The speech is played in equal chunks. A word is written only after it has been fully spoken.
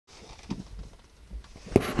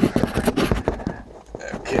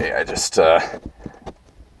Okay, I just,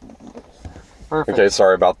 Perfect. Okay,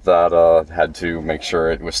 sorry about that, had to make sure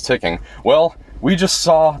it was ticking. Well, we just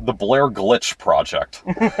saw the Blaire Glitch Project.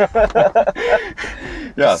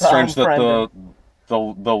 Yeah, strange that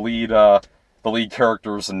the lead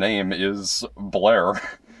character's name is Blaire.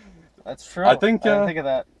 That's true. I think, I didn't think of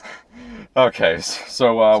that. Okay, so,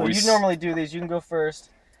 So you normally do these. You can go first.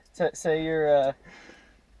 Say your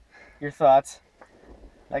thoughts.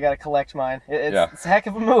 I gotta collect mine. It's a heck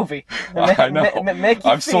of a movie. I know. Make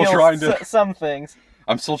you feel some things.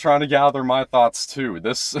 I'm still trying to gather my thoughts too.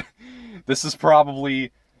 This is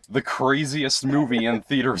probably the craziest movie in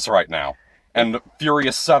theaters right now, and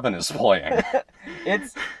Furious 7 is playing.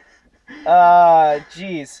 It's,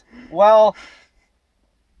 geez. Well,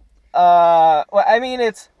 I mean,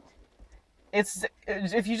 it's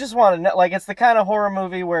if you just want to know, like, it's the kind of horror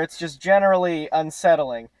movie where it's just generally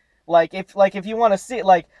unsettling. Like if you want to see it,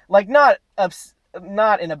 like not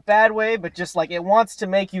in a bad way, but just like it wants to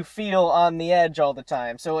make you feel on the edge all the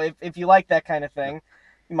time. So if you like that kind of thing,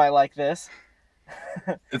 you might like this.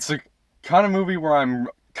 It's a kind of movie where I'm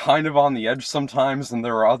kind of on the edge sometimes, and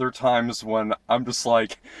there are other times when I'm just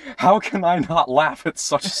like, how can I not laugh at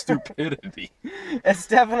such stupidity? It's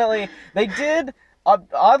definitely, they did,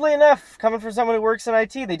 oddly enough, coming from someone who works in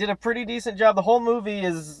IT, they did a pretty decent job. The whole movie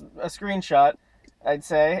is a screenshot, I'd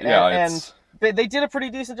say. Yeah, and they did a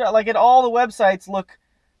pretty decent job. Like, all the websites look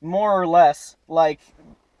more or less like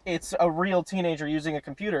it's a real teenager using a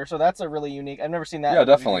computer, so that's a really unique. I've never seen that. Yeah,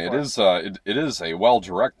 definitely. It is a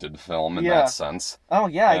well-directed film in that sense. Oh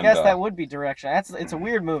yeah, I guess that would be direction. It's a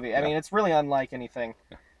weird movie. I mean, it's really unlike anything.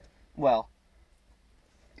 Well.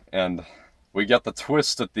 And we get the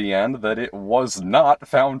twist at the end that it was not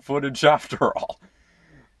found footage after all.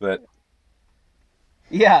 That.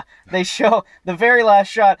 Yeah, they show the very last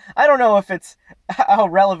shot. I don't know if it's how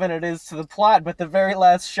relevant it is to the plot, but the very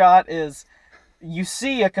last shot is you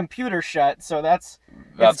see a computer shot, so that's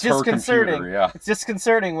disconcerting. Computer, yeah. It's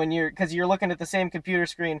disconcerting when because you're looking at the same computer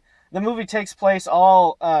screen. The movie takes place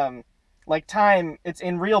all like time. It's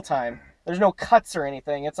in real time. There's no cuts or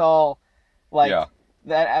anything. It's all like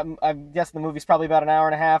that. I guess the movie's probably about an hour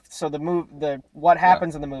and a half. So what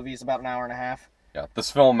happens in the movie is about an hour and a half. Yeah,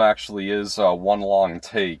 this film actually is one long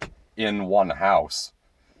take in one house.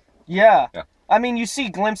 Yeah. I mean, you see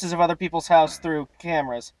glimpses of other people's house through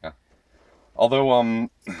cameras. Yeah. Although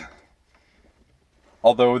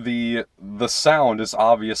the sound is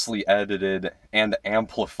obviously edited and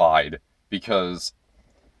amplified because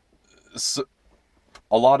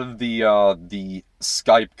a lot of the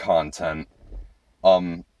Skype content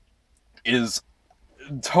is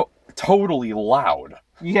totally loud.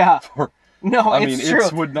 Yeah. No, I mean, true.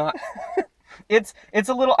 It would not. It's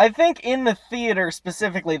a little. I think in the theater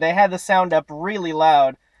specifically, they had the sound up really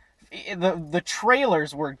loud. The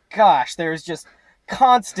trailers were, gosh, there's just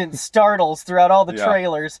constant startles throughout all the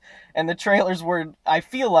trailers, and the trailers were, I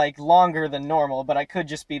feel like, longer than normal, but I could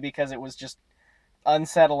just be because it was just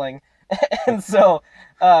unsettling. And so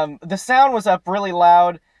the sound was up really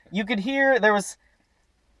loud. You could hear there was.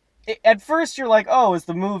 At first, you're like, oh, is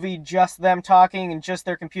the movie just them talking and just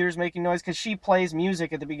their computers making noise? Because she plays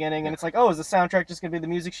music at the beginning, and it's like, oh, is the soundtrack just going to be the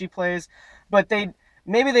music she plays? But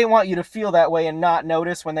maybe they want you to feel that way and not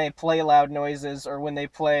notice when they play loud noises or when they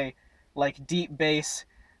play, like, deep bass.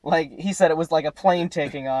 Like, he said it was like a plane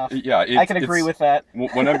taking off. Yeah, I can agree with that.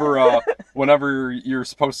 Whenever you're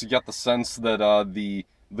supposed to get the sense that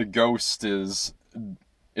the ghost is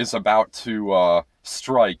about to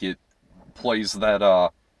strike, it plays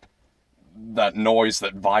that noise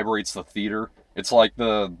that vibrates the theater. It's like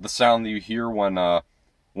the sound that you hear when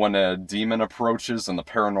a demon approaches in the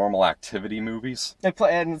Paranormal Activity movies.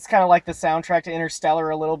 And it's kind of like the soundtrack to Interstellar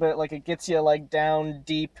a little bit. Like, it gets you like down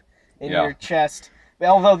deep in your chest.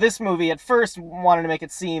 Although this movie at first wanted to make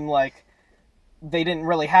it seem like they didn't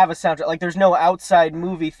really have a soundtrack. Like, there's no outside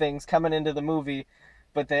movie things coming into the movie.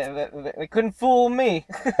 But they couldn't fool me.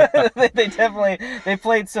 they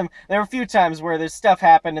played some. There were a few times where there's stuff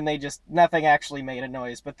happened and nothing actually made a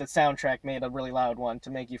noise, but the soundtrack made a really loud one to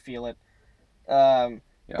make you feel it. But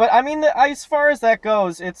I mean, as far as that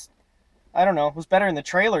goes, I don't know, it was better in the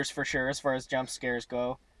trailers for sure as far as jump scares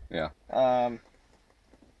go. Yeah.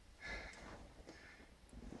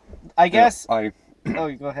 I guess. Oh,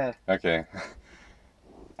 go ahead. Okay.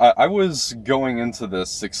 I was going into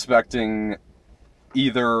this expecting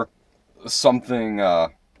either something, I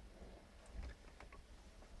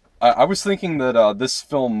was thinking that this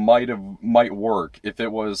film might work if it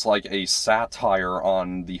was like a satire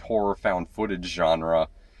on the horror found footage genre.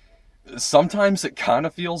 Sometimes it kind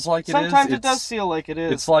of feels like it is. Sometimes it does feel like it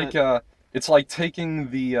is. It's like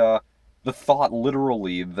taking the the thought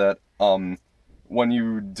literally that when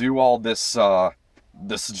you do all this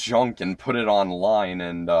this junk and put it online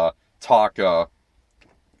and talk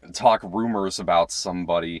rumors about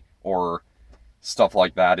somebody or stuff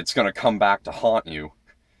like that, it's gonna come back to haunt you.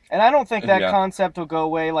 And I don't think that Yeah. concept will go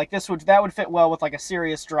away. Like that would fit well with like a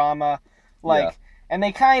serious drama, like, Yeah. and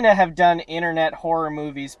they kind of have done internet horror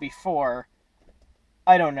movies before.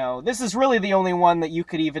 I don't know. This is really the only one that you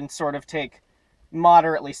could even sort of take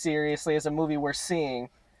moderately seriously as a movie we're seeing.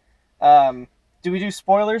 Do we do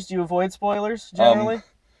spoilers? Do you avoid spoilers generally?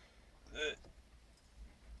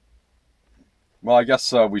 Well, I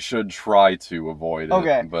guess we should try to avoid it.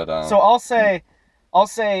 Okay. But So I'll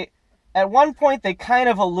say, at one point they kind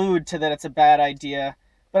of allude to that it's a bad idea,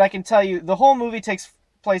 but I can tell you the whole movie takes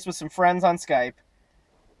place with some friends on Skype.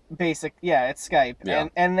 It's Skype, Yeah.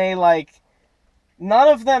 and they like, none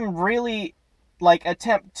of them really like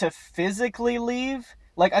attempt to physically leave.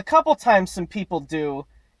 Like a couple times some people do,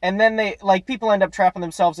 and then people end up trapping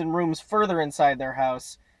themselves in rooms further inside their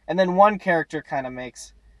house, and then one character kind of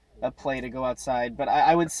makes a play to go outside. But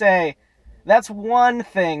I would say that's one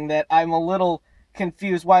thing that I'm a little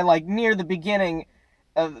confused why, like, near the beginning,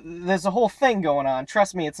 there's a whole thing going on.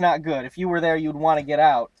 Trust me, it's not good. If you were there, you'd want to get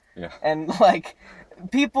out. Yeah. And, like,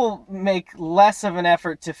 people make less of an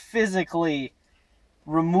effort to physically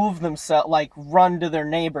remove themselves, like, run to their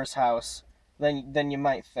neighbor's house than you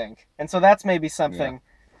might think. And so that's maybe something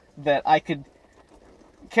that I could...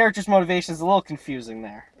 Character's motivation is a little confusing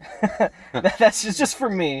there. That's just for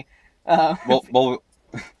me. Well,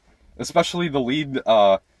 especially the lead,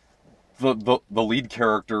 the lead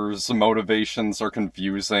character's motivations are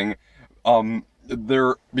confusing.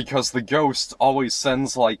 Because the ghost always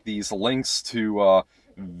sends like these links to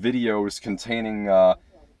videos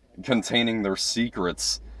containing their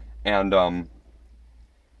secrets, and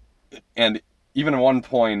even at one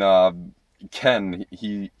point, Ken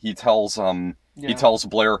he tells he tells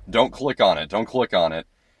Blaire, don't click on it, don't click on it.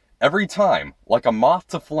 Every time, like a moth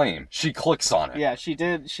to flame, she clicks on it. Yeah, she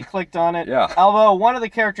did. She clicked on it. Yeah. Although one of the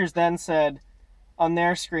characters then said on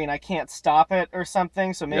their screen, I can't stop it or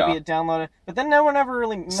something, so maybe it downloaded. But then no one ever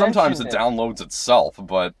really mentioned Sometimes it it downloads itself,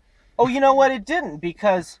 but... Oh, you know what? It didn't,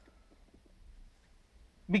 because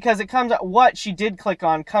it comes up... What she did click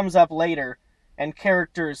on comes up later, and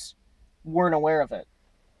characters weren't aware of it.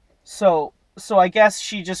 So I guess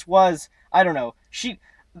she just was... I don't know.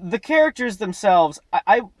 The characters themselves...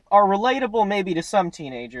 I are relatable maybe to some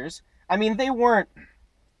teenagers. I mean, they weren't...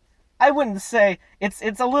 I wouldn't say... It's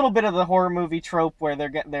a little bit of the horror movie trope where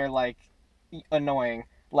they're like, annoying.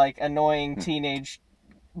 Like, annoying teenage...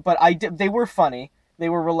 But they were funny. They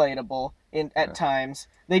were relatable at times.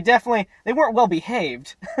 They weren't well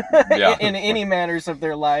behaved in any manners of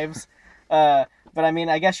their lives. But I mean,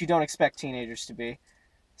 I guess you don't expect teenagers to be.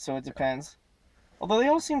 So it depends. Although they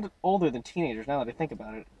all seemed older than teenagers now that I think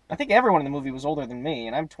about it. I think everyone in the movie was older than me,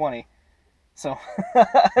 and I'm 20. So,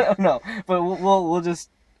 I don't know. But we'll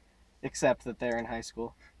just accept that they're in high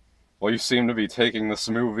school. Well, you seem to be taking this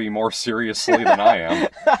movie more seriously than I am.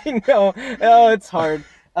 I know. Oh, it's hard.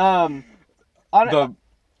 I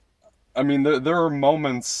mean, there are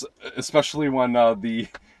moments, especially when the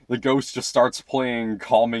ghost just starts playing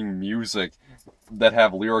calming music that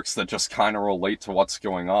have lyrics that just kind of relate to what's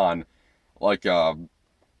going on. Like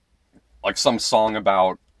some song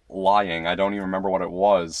about lying. I don't even remember what it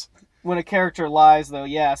was. When a character lies, though,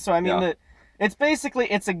 yeah. So, I mean, it's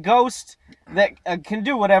basically, it's a ghost that can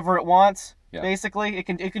do whatever it wants, basically. It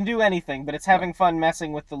can do anything, but it's having fun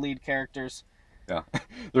messing with the lead characters. Yeah.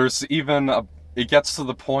 There's even it gets to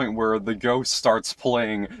the point where the ghost starts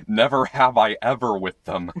playing Never Have I Ever with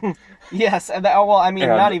them. Yes,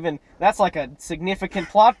 not even, that's like a significant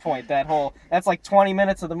plot point, that's like 20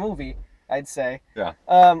 minutes of the movie, I'd say. Yeah.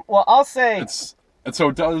 Well, I'll say...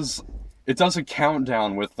 It does a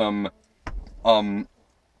countdown with them,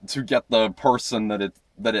 to get the person that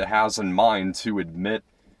it has in mind to admit,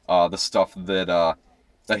 the stuff that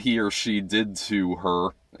he or she did to her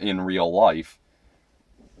in real life.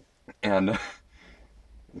 And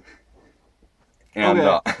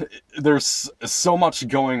there's so much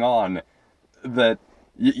going on that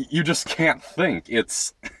you just can't think.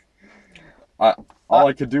 It's all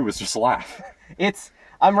I could do was just laugh.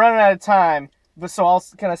 I'm running out of time, but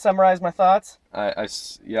can I summarize my thoughts? I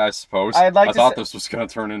suppose. I thought this was going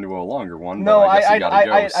to turn into a longer one. No, but I guess you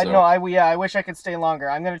gotta go. I wish I could stay longer.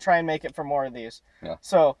 I'm going to try and make it for more of these. Yeah.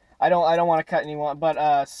 So I don't want to cut anyone,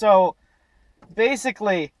 but so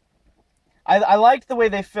basically, I liked the way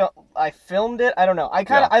I filmed it. I don't know.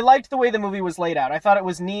 I liked the way the movie was laid out. I thought it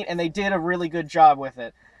was neat, and they did a really good job with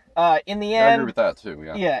it. In the end, I agree with that too.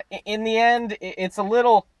 Yeah. Yeah. In the end, it's a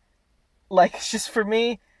little. like, just for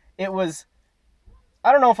me, it was,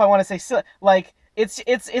 I don't know if I want to say silly. Like,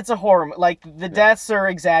 it's a horror. Like, the deaths are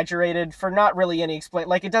exaggerated for not really any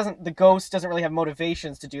like, the ghost doesn't really have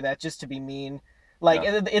motivations to do that, just to be mean. Like,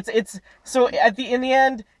 it's so in the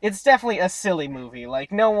end, it's definitely a silly movie.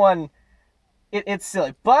 Like, no one, it's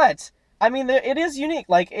silly, but I mean, it is unique.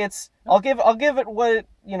 Like, I'll give it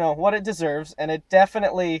what it deserves, and it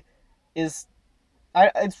definitely is.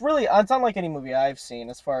 It's unlike any movie I've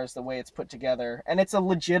seen as far as the way it's put together, and it's a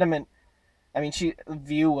legitimate, I mean,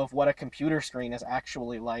 view of what a computer screen is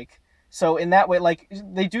actually like. So in that way, like,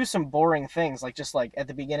 they do some boring things, like just like at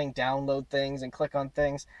the beginning, download things and click on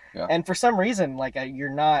things, and for some reason, like, you're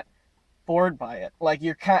not bored by it. Like,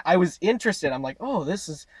 I was interested. I'm like, oh,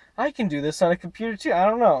 I can do this on a computer too. I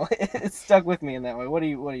don't know. It stuck with me in that way. What do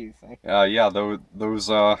you think? Yeah, those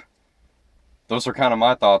are kind of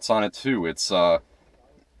my thoughts on it too. It's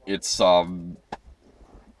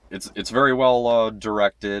very well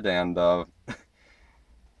directed, and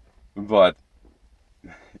but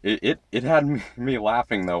it had me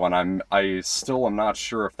laughing though, and I still am not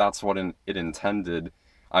sure if that's what it intended.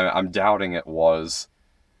 I'm doubting it was,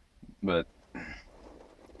 but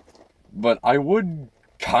I would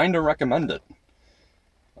kind of recommend it.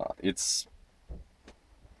 It's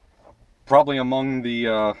probably among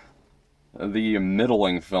the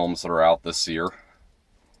middling films that are out this year.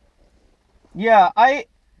 Yeah,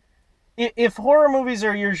 if horror movies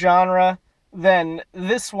are your genre, then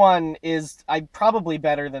this one is probably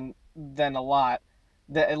better than a lot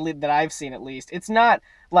that I've seen, at least. It's not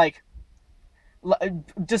like,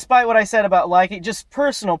 despite what I said about liking, just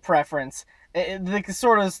personal preference, the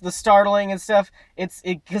sort of the startling and stuff,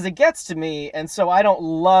 because it gets to me, and so I don't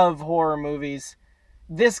love horror movies,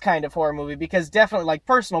 this kind of horror movie, because definitely, like,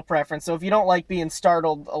 personal preference. So if you don't like being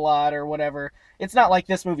startled a lot or whatever, it's not like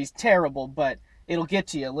this movie's terrible, but it'll get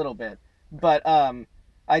to you a little bit. But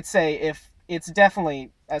I'd say if it's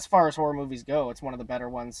definitely, as far as horror movies go, it's one of the better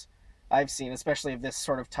ones I've seen, especially of this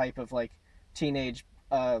sort of type of, like, teenage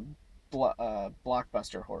blockbuster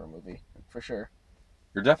horror movie, for sure.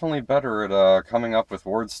 You're definitely better at coming up with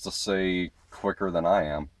words to say quicker than I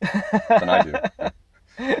am, than I do.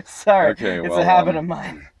 Sorry, okay, it's a habit of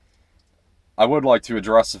mine. I would like to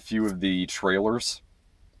address a few of the trailers.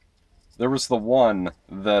 There was the one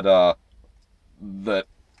that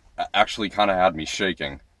actually kind of had me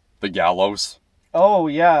shaking. The Gallows. Oh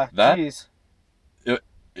yeah, jeez.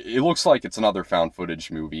 It looks like it's another found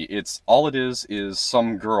footage movie. All it is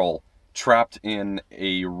some girl trapped in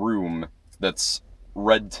a room that's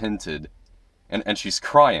red tinted, and she's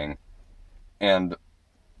crying, and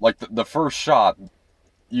like the first shot,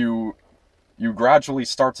 you gradually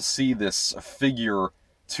start to see this figure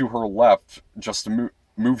to her left just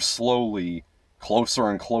move slowly closer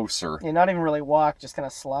and closer. Yeah, not even really walk, just kind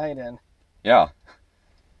of slide in. Yeah.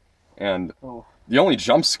 And the only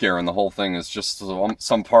jump scare in the whole thing is just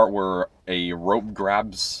some part where a rope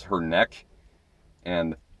grabs her neck,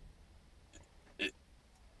 and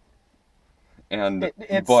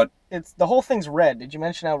it's the whole thing's red. Did you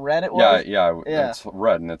mention how red it was? Yeah, it's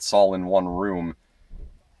red, and it's all in one room.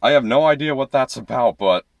 I have no idea what that's about,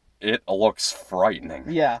 but it looks frightening.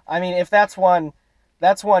 Yeah, I mean, if that's one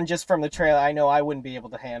just from the trailer, I know I wouldn't be able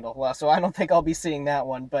to handle. Well, so I don't think I'll be seeing that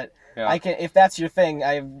one, but I can. If that's your thing,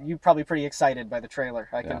 you're probably pretty excited by the trailer,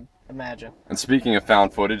 I can imagine. And speaking of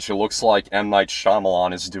found footage, it looks like M. Night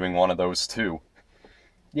Shyamalan is doing one of those too.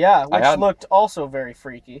 Yeah, which looked also very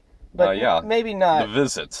freaky. But maybe not. The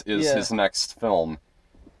Visit is his next film,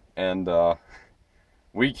 and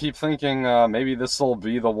we keep thinking maybe this will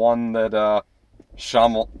be the one that the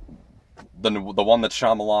one that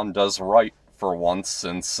Shyamalan does right for once,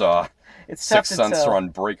 since Sixth Sense or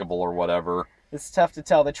Unbreakable or whatever. It's tough to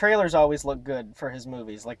tell. The trailers always look good for his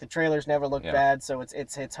movies. Like, the trailers never look bad, so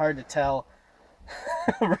it's hard to tell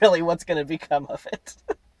really what's going to become of it.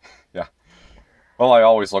 Yeah. Well, I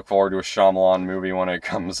always look forward to a Shyamalan movie when it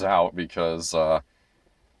comes out, because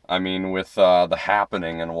I mean, with The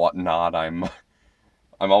Happening and whatnot, I'm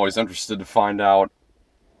always interested to find out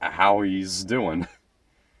how he's doing.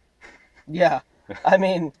 Yeah. I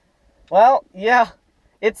mean, well, yeah.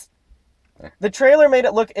 The trailer made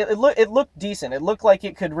it look, it looked decent. It looked like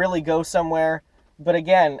it could really go somewhere. But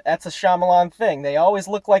again, that's a Shyamalan thing. They always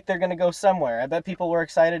look like they're going to go somewhere. I bet people were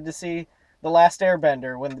excited to see The Last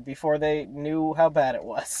Airbender before they knew how bad it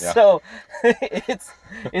was. Yeah. So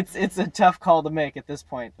it's a tough call to make at this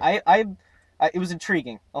point. It was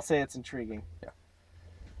intriguing. I'll say it's intriguing. Yeah.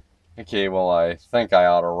 Okay, well, I think I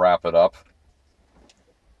ought to wrap it up.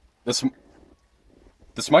 This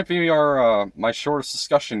might be my shortest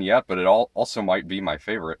discussion yet, but it also might be my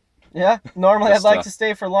favorite. Yeah, normally I'd like to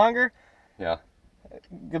stay for longer, Yeah.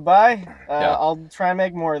 Goodbye. Yeah. I'll try and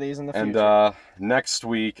make more of these in the future. And next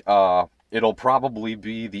week, it'll probably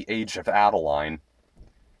be The Age of Adeline.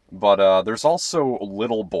 But there's also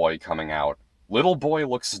Little Boy coming out. Little Boy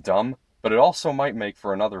looks dumb, but it also might make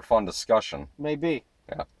for another fun discussion. Maybe.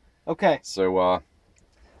 Yeah. Okay. So,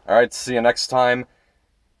 alright, see you next time.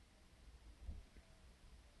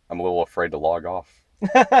 I'm a little afraid to log off.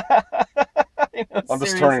 I'm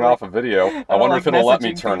just turning off a video. I wonder if it'll let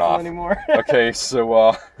me turn off. Okay,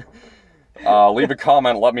 so leave a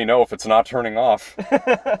comment, let me know if it's not turning off.